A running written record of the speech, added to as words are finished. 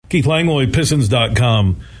Keith Langlois,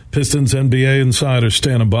 Pistons.com. Pistons NBA Insider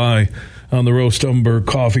standing by on the Roast Umber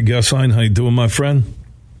Coffee guest line. How you doing, my friend?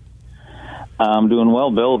 I'm doing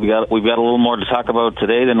well, Bill. We've got a little more to talk about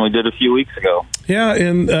today than we did a few weeks ago. Yeah,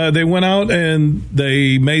 and they went out and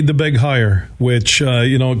they made the big hire, which,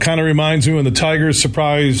 it kind of reminds me when the Tigers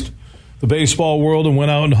surprised the baseball world and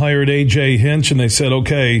went out and hired A.J. Hinch, and they said,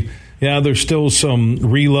 okay, yeah, there's still some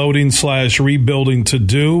reloading/rebuilding to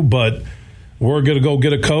do, but we're going to go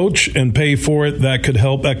get a coach and pay for it. That could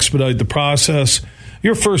help expedite the process.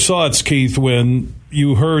 Your first thoughts, Keith, when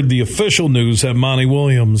you heard the official news that Monty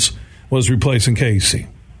Williams was replacing Casey?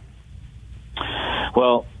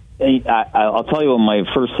 Well, I'll tell you what my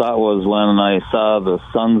first thought was when I saw the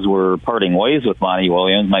Suns were parting ways with Monty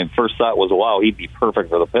Williams. My first thought was, wow, he'd be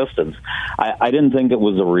perfect for the Pistons. I didn't think it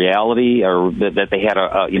was a reality or that they had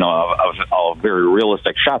a very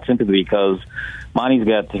realistic shot, simply because Monty's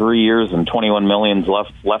got 3 years and $21 million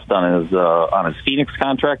left on his Phoenix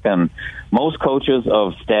contract, and most coaches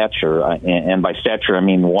of stature, and by stature I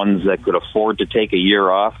mean ones that could afford to take a year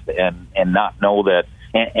off and not know that,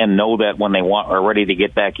 and know that when they are ready to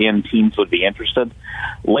get back in, teams would be interested,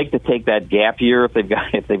 like to take that gap year if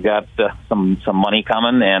they've got some money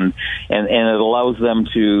coming, and it allows them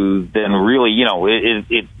to then really,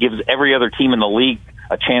 it gives every other team in the league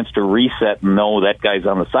a chance to reset and know that guy's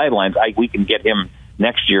on the sidelines. We can get him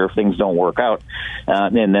next year if things don't work out,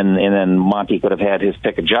 and then Monty could have had his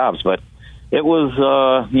pick of jobs. But it was,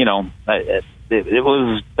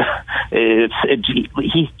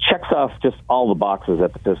 he checks off just all the boxes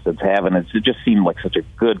that the Pistons have, and it just seemed like such a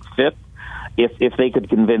good fit. If they could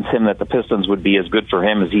convince him that the Pistons would be as good for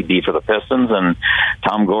him as he'd be for the Pistons, and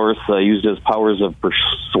Tom Gores used his powers of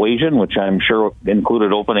persuasion, which I'm sure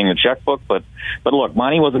included opening the checkbook. But look,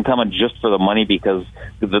 Monty wasn't coming just for the money, because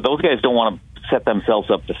those guys don't want to set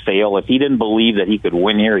themselves up to fail. If he didn't believe that he could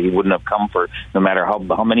win here, he wouldn't have come for, no matter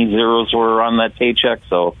how many zeros were on that paycheck.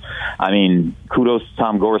 So, I mean, kudos to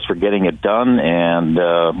Tom Gores for getting it done, and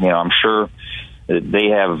I'm sure they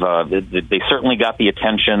have. They certainly got the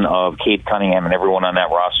attention of Cade Cunningham and everyone on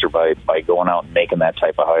that roster by going out and making that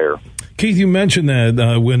type of hire. Keith, you mentioned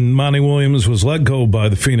that when Monty Williams was let go by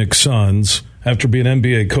the Phoenix Suns after being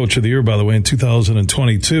NBA Coach of the Year, by the way, in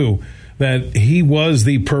 2022, that he was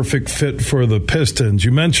the perfect fit for the Pistons.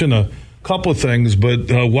 You mentioned a couple of things,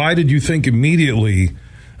 but why did you think immediately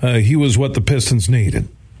he was what the Pistons needed?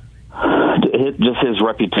 Just his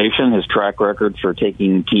reputation, his track record for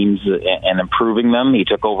taking teams and improving them. He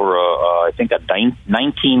took over, I think, a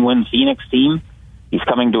 19-win Phoenix team. He's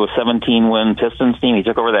coming to a 17-win Pistons team. He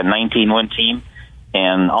took over that 19-win team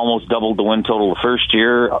and almost doubled the win total the first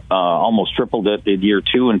year, almost tripled it in year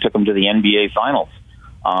two, and took them to the NBA Finals.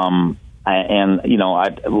 Time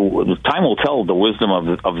will tell the wisdom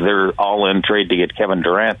of their all-in trade to get Kevin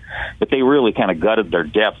Durant, but they really kind of gutted their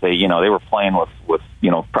depth. They were playing with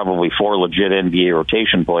probably four legit NBA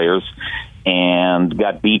rotation players, and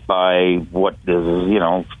got beat by what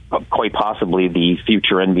is quite possibly the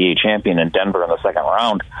future NBA champion in Denver in the second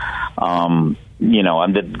round. And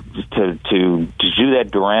to do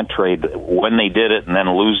that Durant trade when they did it and then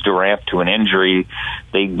lose Durant to an injury,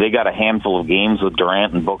 they got a handful of games with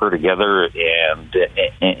Durant and Booker together,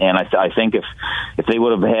 and I think if they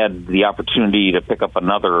would have had the opportunity to pick up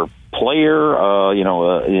another player,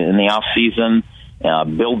 in the off season,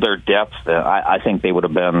 build their depth, I think they would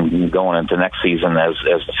have been going into next season as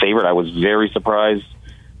the favorite. I was very surprised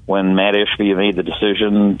when Matt Ishbia made the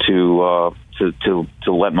decision to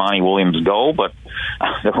let Monty Williams go, but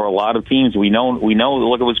there were a lot of teams. We know.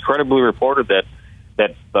 Look, it was credibly reported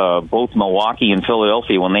that both Milwaukee and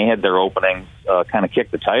Philadelphia, when they had their openings, kind of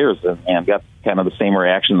kicked the tires and got kind of the same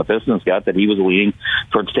reaction the Pistons got, that he was leading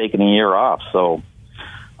towards taking a year off. So,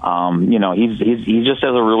 he just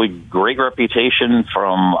has a really great reputation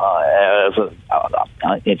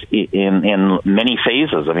in many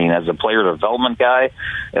phases. I mean, as a player development guy,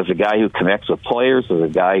 as a guy who connects with players, as a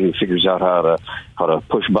guy who figures out how to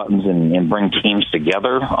push buttons and bring teams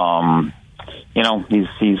together. He's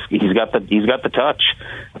got the touch.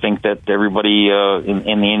 I think that everybody in the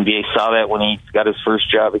NBA saw that when he got his first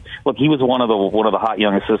job. Look, he was one of the hot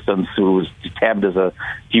young assistants who was tabbed as a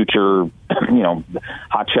future,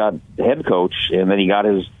 hotshot head coach, and then he got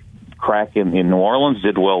his crack in New Orleans,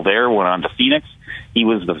 did well there, went on to Phoenix. He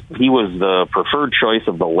was the preferred choice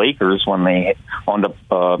of the Lakers when they wound up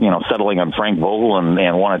settling on Frank Vogel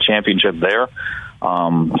and won a championship there.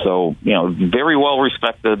 Very well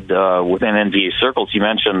respected within NBA circles. You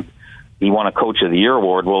mentioned he won a Coach of the Year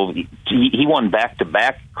award. Well, he won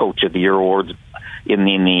back-to-back Coach of the Year awards in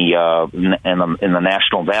the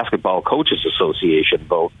National Basketball Coaches Association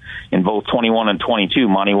vote. In both 21 and 22,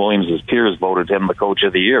 Monty Williams' peers voted him the Coach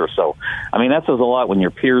of the Year. So, I mean, that says a lot when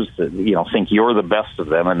your peers, think you're the best of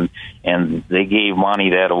them, and they gave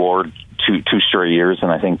Monty that award two straight years, and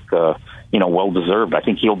I think well deserved. I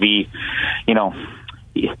think he'll be,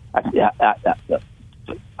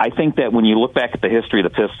 I think that when you look back at the history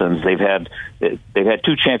of the Pistons, they've had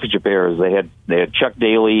two championship eras. They had Chuck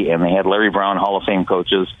Daly and they had Larry Brown, Hall of Fame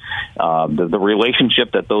coaches. The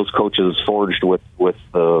relationship that those coaches forged with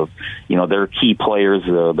their key players,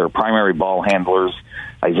 their primary ball handlers,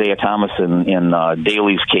 Isaiah Thomas in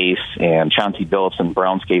Daly's case and Chauncey Billups in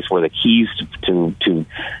Brown's case were the keys to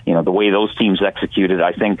the way those teams executed.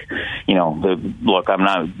 I think we've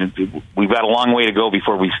got a long way to go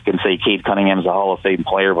before we can say Cade Cunningham's a Hall of Fame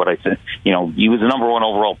player, but I think he was the number one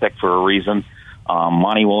overall pick for a reason.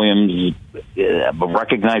 Monty Williams,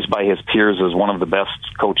 recognized by his peers as one of the best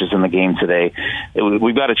coaches in the game today.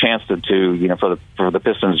 We've got a chance for the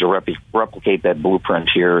Pistons to replicate that blueprint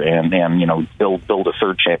here and build a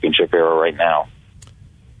third championship era right now.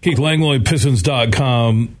 Keith Langlois,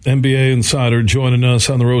 Pistons.com, NBA insider, joining us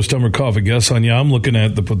on the Roast Dumber Coffee Guest on. I'm looking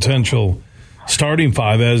at the potential starting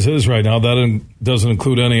five as is right now. That doesn't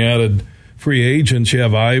include any added free agents. You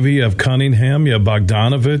have Ivy, you have Cunningham, you have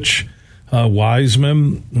Bogdanovich,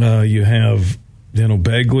 Wiseman, you have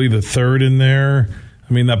Bagley the third in there.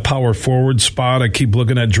 I mean, that power forward spot, I keep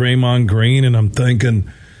looking at Draymond Green and I'm thinking,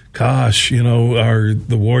 gosh, are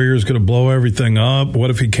the Warriors going to blow everything up? What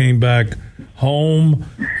if he came back home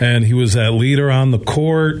and he was that leader on the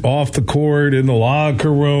court, off the court, in the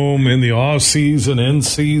locker room, in the off season, in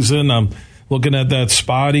season? I'm looking at that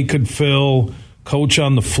spot he could fill, coach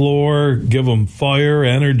on the floor, give him fire,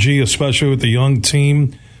 energy, especially with the young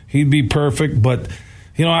team. He'd be perfect. But,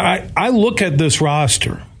 I look at this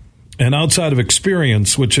roster, and outside of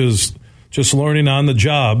experience, which is just learning on the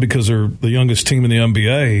job because they're the youngest team in the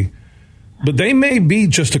NBA, but they may be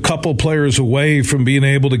just a couple players away from being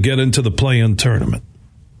able to get into the play-in tournament.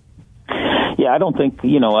 Yeah, I don't think,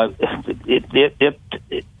 these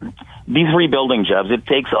rebuilding jobs, it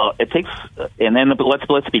takes, and then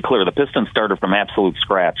let's be clear, the Pistons started from absolute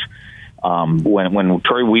scratch. When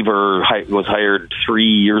Troy Weaver was hired 3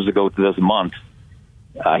 years ago to this month,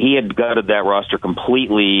 he had gutted that roster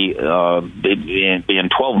completely. In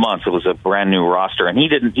 12 months, it was a brand new roster, and he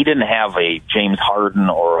didn't have a James Harden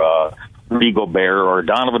or a Rudy Gobert or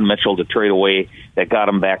Donovan Mitchell to trade away that got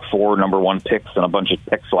him back 4 number one picks and a bunch of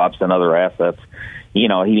pick swaps and other assets. He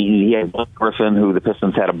had Blake Griffin, who the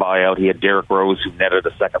Pistons had a buyout. He had Derrick Rose, who netted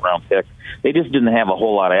a second-round pick. They just didn't have a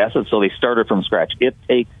whole lot of assets, so they started from scratch. It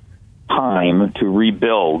takes time to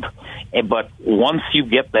rebuild, but once you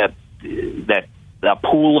get that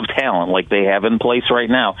pool of talent like they have in place right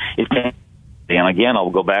now, it can. And again, I'll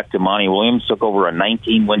go back to Monty Williams, took over a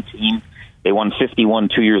 19-win team. They won 51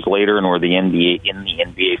 2 years later and were in the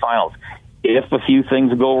NBA Finals. If a few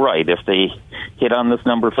things go right, if they hit on this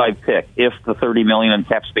number 5 pick, if the $30 million in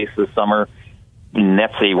cap space this summer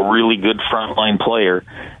nets a really good frontline player,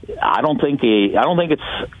 I don't think it's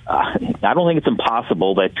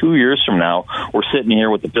impossible that 2 years from now we're sitting here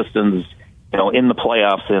with the Pistons, in the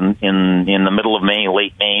playoffs in the middle of May,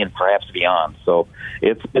 late May, and perhaps beyond. So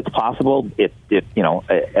it's possible. As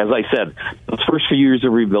I said, the first few years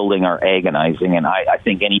of rebuilding are agonizing, and I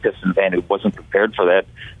think any Pistons fan who wasn't prepared for that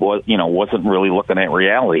wasn't really looking at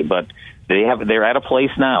reality. But they're at a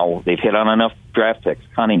place now. They've hit on enough draft picks: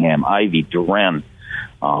 Cunningham, Ivy, Duren.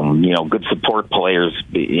 Good support players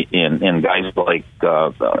in guys like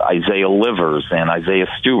Isaiah Livers and Isaiah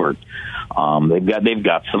Stewart. They've got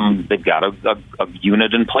a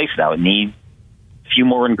unit in place now. It needs a few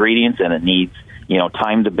more ingredients, and it needs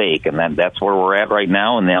time to bake, and that's where we're at right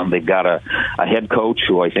now. And then they've got a head coach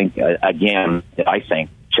who I think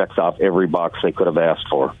checks off every box they could have asked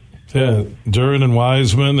for. Yeah, Duren and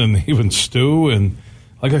Wiseman, and even Stu, and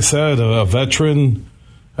like I said, a veteran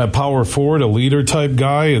at power forward, a leader type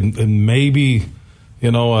guy, and maybe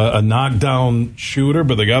a knockdown shooter.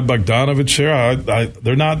 But they got Bogdanovich there.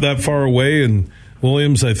 They're not that far away, and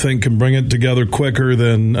Williams, I think, can bring it together quicker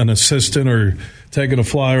than an assistant or taking a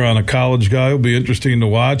flyer on a college guy. It'll be interesting to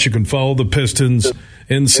watch. You can follow the Pistons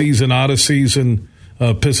in season, out of season.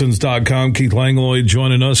 Pistons.com. Keith Langlois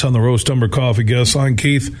joining us on the Roast Umber Coffee Guest Line.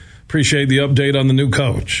 Keith, appreciate the update on the new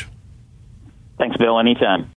coach. Thanks, Bill. Anytime.